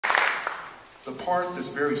The part that's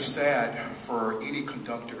very sad for any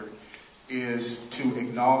conductor is to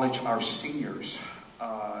acknowledge our seniors.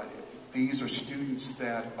 These are students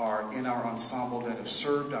that are in our ensemble, that have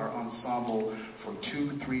served our ensemble for 2,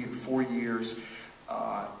 3, and 4 years,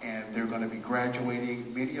 and they're going to be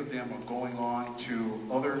graduating. Many of them are going on to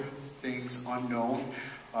other things unknown.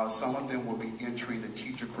 Some of them will be entering the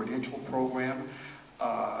teacher credential program,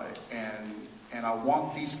 and I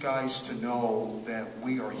want these guys to know that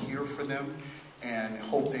we are here for them and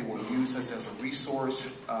hope they will use us as a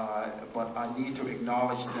resource, but I need to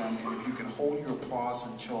acknowledge them, and if you can hold your applause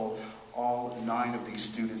until all 9 of these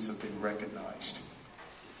students have been recognized.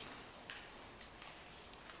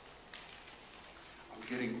 I'm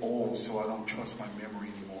getting old, so I don't trust my memory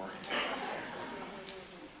anymore.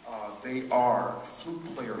 They are flute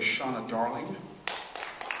player Shauna Darling,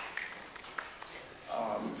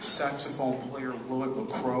 saxophone player Willard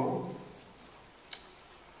LaCroix,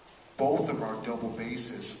 both of our double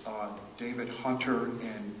basses, David Hunter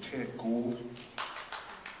and Ted Gould,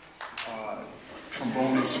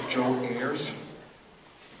 trombonist Joe Ayers,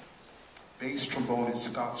 bass trombonist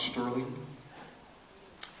Scott Sterling,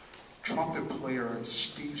 trumpet player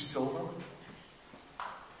Steve Silva,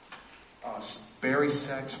 bari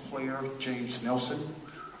sax player James Nelson,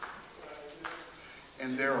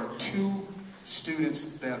 and there are 2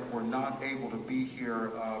 students that were not able to be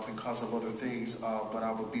here because of other things, but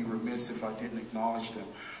I would be remiss if I didn't acknowledge them.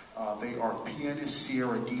 They are pianist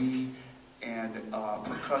Sierra Dee and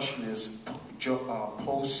percussionist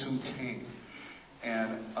Po Su Ting.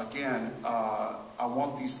 And again, I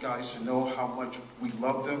want these guys to know how much we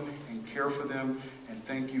love them and care for them, and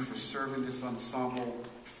thank you for serving this ensemble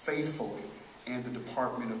faithfully and the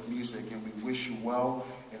Department of Music, and we wish you well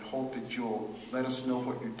and hope that you'll let us know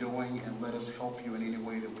what you're doing and let us help you in any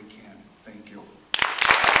way that we can. Thank you.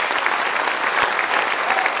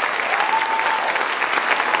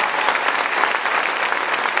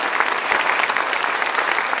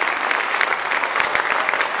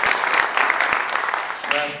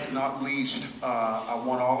 Last but not least, I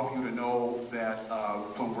want all of you to know that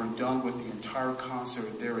when we're done with the entire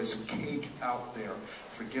concert, there is cake out there.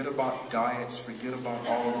 Forget about diets, forget about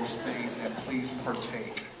all of those things, and please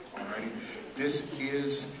partake. Alrighty? This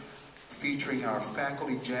is featuring our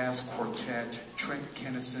faculty jazz quartet, Trent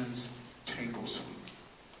Kynaston's Tango Suite.